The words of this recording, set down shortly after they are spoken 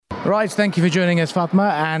Right, thank you for joining us, Fatma.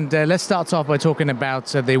 And let's start off by talking about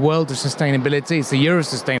the world of sustainability. It's the year of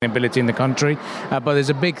sustainability in the country, but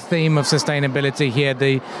there's a big theme of sustainability here,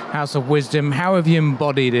 the House of Wisdom. How have you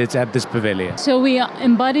embodied it at this pavilion? So we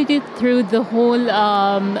embodied it through the whole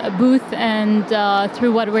booth and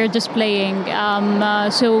through what we're displaying.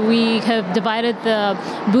 So we have divided the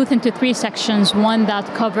booth into three sections. One that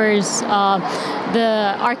covers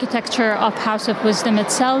the architecture of House of Wisdom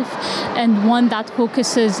itself, and one that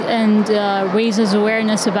focuses and raises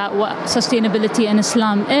awareness about what sustainability in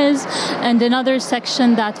Islam is, and another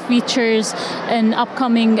section that features an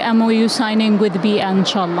upcoming MOU signing with BIA,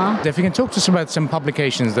 inshallah. If you can talk to us about some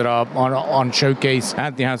publications that are on showcase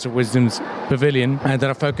at the House of Wisdom's pavilion that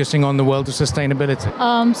are focusing on the world of sustainability.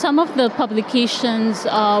 Some of the publications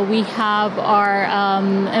we have are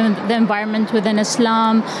the environment within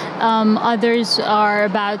Islam. Others are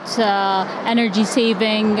about energy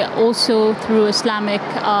saving, also through Islamic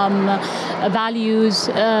values.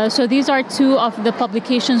 So these are two of the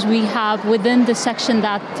publications we have within the section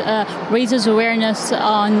that raises awareness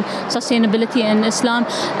on sustainability in Islam.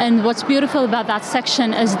 And what's beautiful about that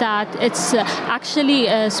section is that it's actually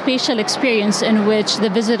a spatial experience in which the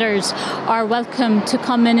visitors are welcome to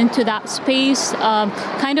come into that space,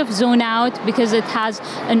 kind of zone out, because it has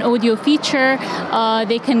an audio feature.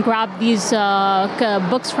 They can grab these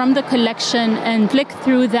books from the collection and flick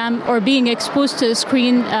through them, or being exposed to a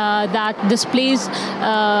screen that displays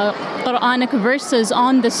Quranic verses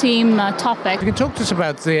on the same topic. You can talk to us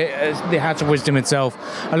about the House of Wisdom itself.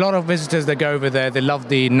 A lot of visitors that go over there, they love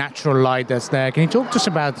the natural light that's there. Can you talk to us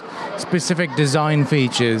about specific design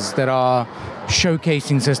features that are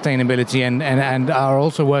showcasing sustainability and are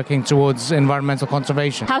also working towards environmental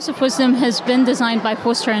conservation? House of Wisdom has been designed by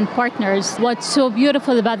Foster and Partners. What's so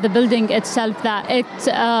beautiful about the building itself, that it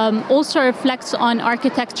also reflects on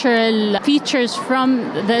architectural features from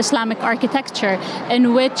the Islamic architecture,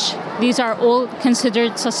 in which these are all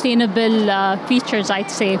considered sustainable features, I'd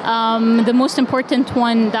say. The most important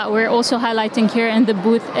one that we're also highlighting here in the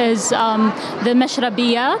booth is the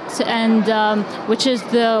Mashrabiyat, and which is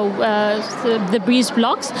the breeze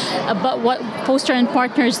blocks. But what Foster and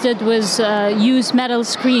Partners did was use metal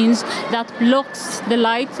screens that blocks the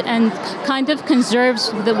light and kind of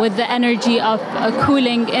conserves with the energy of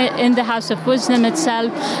cooling in the House of Wisdom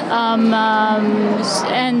itself,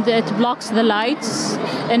 and it blocks the lights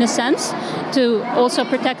in a sense to also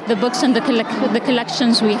protect the books and the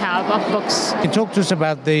collections we have of books. Can you talk to us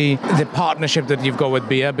about the partnership that you've got with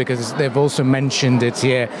BIA, because they've also mentioned it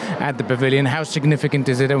here at the pavilion. How significant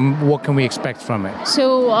is it, and what can we expect from it?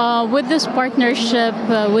 So with this partnership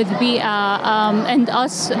with BIA and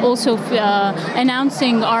us also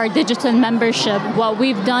announcing our digital membership, what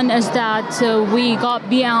we've done is that we got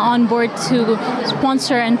BIA on board to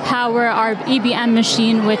sponsor and power our EBM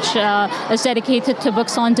machine, which is dedicated to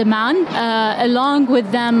books on demand, along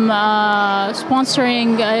with them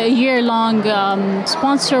sponsoring a year-long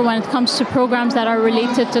sponsor when it comes to programs that are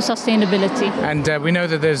related to sustainability. And we know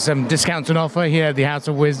that there's some discounts on offer here at the House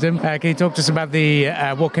of Wisdom. Can you talk to us about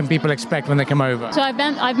what can people expect when they come over? So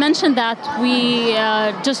I've mentioned that we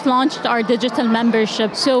just launched our digital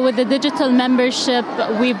membership. So with the digital membership,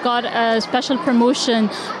 we've got a special promotion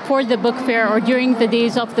for the book fair, or during the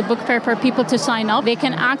days of the book fair, for people to sign up. They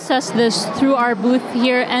can access this through our booth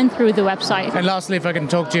here and through the website. And lastly, if I can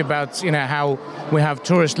talk to you about how we have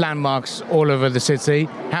tourist landmarks all over the city.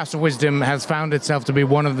 House of Wisdom has found itself to be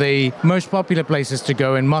one of the most popular places to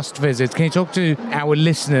go and must visit. Can you talk to our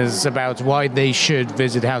listeners about why they should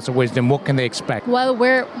visit House of Wisdom? What can they expect? Well,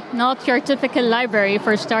 we're not your typical library,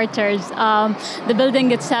 for starters. The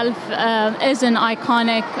building itself is an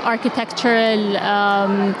iconic architectural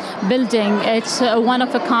building. It's one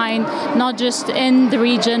of a kind, not just in the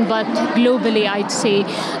region, but globally, I'd say.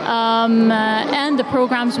 And the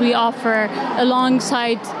programs we offer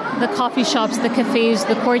alongside the coffee shops, the cafes,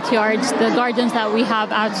 the courtyards, the gardens that we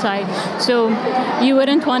have outside. So you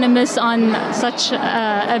wouldn't want to miss on such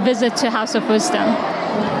a visit to House of Wisdom.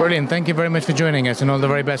 Brilliant. Thank you very much for joining us, and all the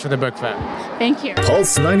very best for the book fair. Thank you.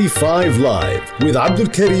 Pulse 95 Live with Abdul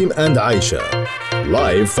Karim and Aisha.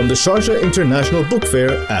 Live from the Sharjah International Book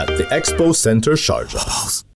Fair at the Expo Center, Sharjah.